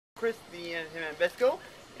Chris, the Entertainment Bisco,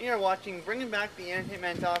 and you're watching Bringing Back the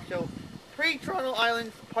Entertainment Talk Show Pre-Toronto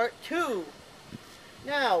Islands Part 2.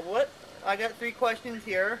 Now, I got 3 questions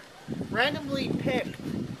here, randomly picked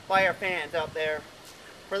by our fans out there.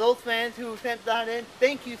 For those fans who sent that in,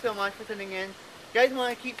 thank you so much for sending in. If you guys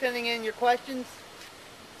want to keep sending in your questions,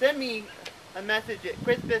 send me a message at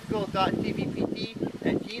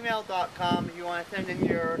chrisbisco.tvpt@gmail.com if you want to send in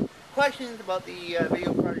your questions about the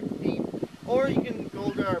video product theme. Or you can go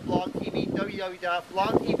to our blog TV,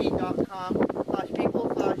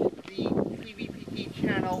 www.blogtv.com/people/the TVPT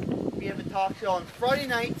channel. We have a talk show on Friday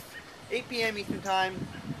nights, 8 p.m. Eastern Time,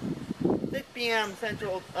 6 p.m.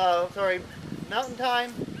 Mountain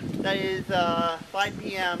Time. That is 5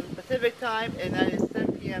 p.m. Pacific Time, and that is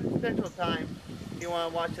 7 p.m. Central Time. If you want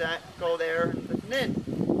to watch that, go there and listen in.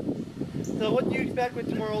 So what do you expect with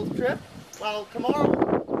tomorrow's trip? Well, tomorrow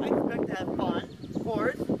I expect to have fun, of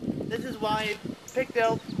course. This is why I picked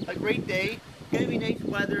out a great day. It's going to be nice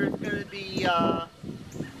weather. It's going to be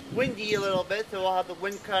windy a little bit, so we'll have the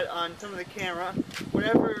wind cut on some of the camera.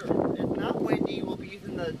 Whenever it's not windy, we'll be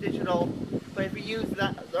using the digital. But if we use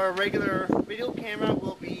our regular video camera,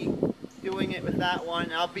 we'll be doing it with that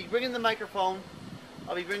one. I'll be bringing the microphone.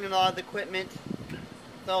 I'll be bringing a lot of the equipment.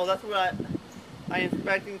 So that's what I am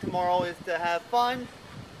expecting tomorrow, is to have fun,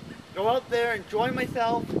 go out there, enjoy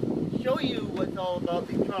myself, show you what's all about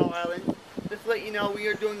the Toronto Islands. Just to let you know, we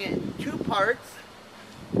are doing it in 2 parts.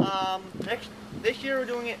 This year we're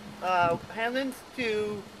doing it Hanlan's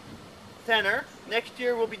to Center. Next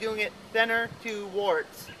year we'll be doing it Center to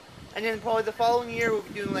Wards. And then probably the following year we'll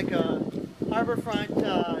be doing like a harborfront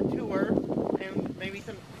tour and maybe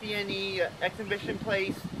some CNE exhibition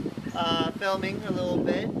place filming a little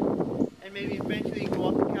bit. And maybe eventually go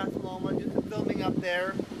up to Casaloma, do some filming up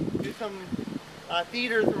there, do some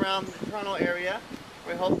theaters around the Toronto area.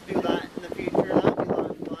 We hope to do that in the future. That'll be a lot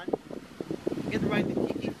of fun. Get to ride the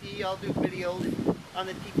TTC. I'll do videos on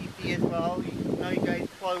the TTC as well. You know, you guys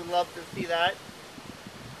probably would love to see that.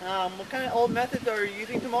 What kind of old methods are you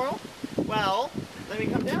using tomorrow? Well, let me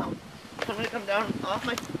come down. I'm going to come down off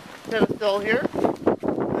my pedestal here.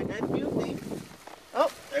 I got a few things. Oh,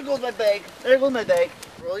 there goes my bag. There goes my bag.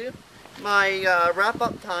 Roll you. My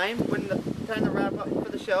wrap-up time, when the time to wrap up for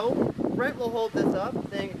the show. Brent will hold this up,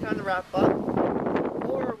 saying it's time to wrap up.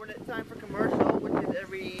 Or when it's time for commercial, which is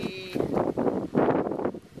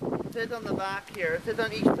it says on the back here, it says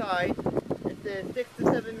on each side, it says 6 to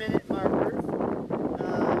 7 minute markers.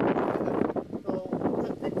 So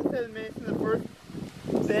 6 to 7 minutes in the first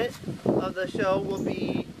bit of the show will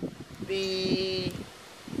be the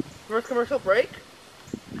first commercial break.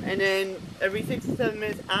 And then every 6 to 7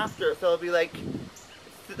 minutes after, so it'll be like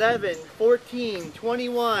 7, 14,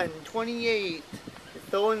 21, 28,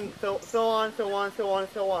 so on.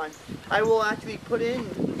 I will actually put in,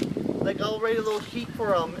 like I'll write a little sheet for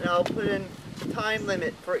them, and I'll put in the time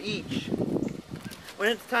limit for each. When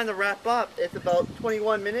it's time to wrap up, it's about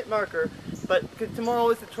 21-minute marker. But because tomorrow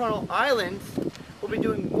is the Toronto Islands, we'll be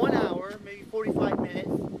doing 1 hour, maybe 45 minutes,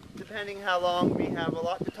 depending how long we have a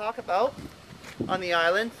lot to talk about on the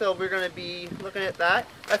island. So we're going to be looking at that.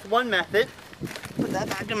 That's one method. Put that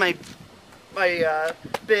back in my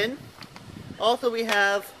bin. Also, we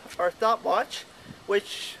have our stopwatch,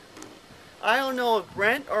 which I don't know if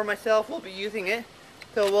Brent or myself will be using it.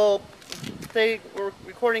 So we'll say we're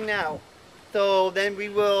recording now. So then we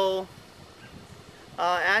will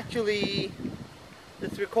actually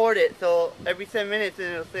just record it. So every 7 minutes,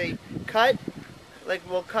 and it'll say cut. Like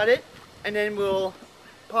we'll cut it, and then we'll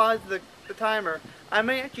pause the timer. I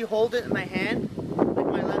might actually hold it in my hand, like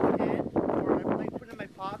my left hand, or I might put it in my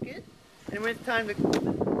pocket, and when it's time to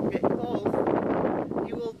get close,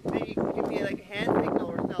 you will maybe give me like a hand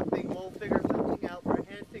signal or something. We'll figure something out for a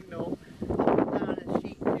hand signal. I'll put that on a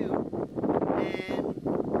sheet too, and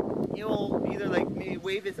he'll either like maybe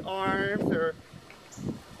wave his arms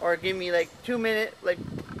or give me like 2 minutes, like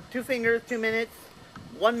 2 fingers, 2 minutes,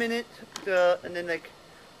 1 minute, and then like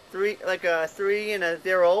 3, like a 3 and a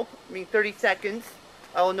 0, I mean 30 seconds.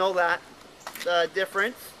 I will know that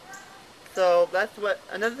difference. So that's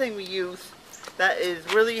another thing we use that is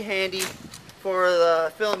really handy for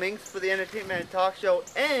the filmings for the Entertainment Talk Show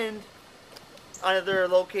and other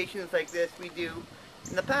locations like this we do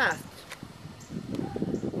in the past.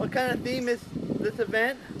 What kind of theme is this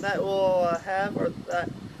event that will have, or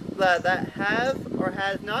that have or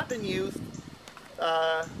has not been used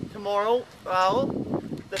tomorrow? Well,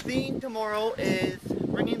 the theme tomorrow is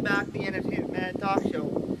bringing back the Entertainment Talk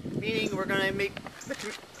Show, meaning we're going to make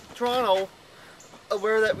Toronto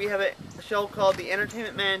aware that we have a show called the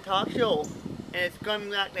Entertainment Man Talk Show, and it's coming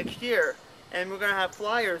back next year, and we're going to have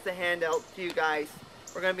flyers to hand out to you guys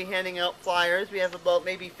we're going to be handing out flyers. We have about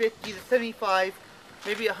maybe 50 to 75,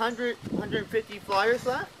 maybe 100, 150 flyers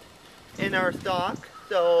left in our stock.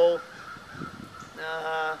 So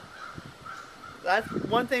that's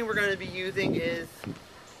one thing we're going to be using is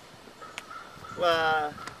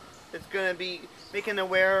it's going to be making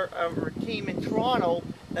aware of our team in Toronto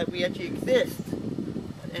that we actually exist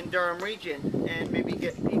in Durham region, and maybe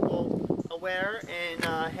get people aware and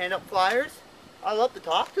hand out flyers. I love to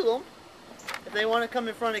talk to them. If they want to come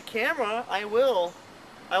in front of camera, I will.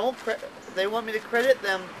 I won't. If they want me to credit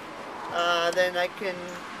them, then I can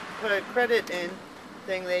put a credit in,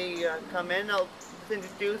 saying they come in. I'll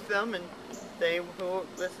introduce them and say who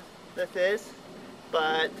this is.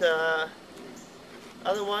 But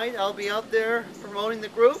otherwise, I'll be out there promoting the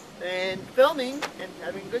group and filming and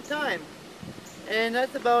having a good time. And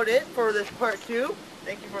that's about it for this part 2.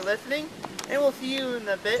 Thank you for listening, and we'll see you in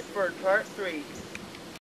a bit for part 3.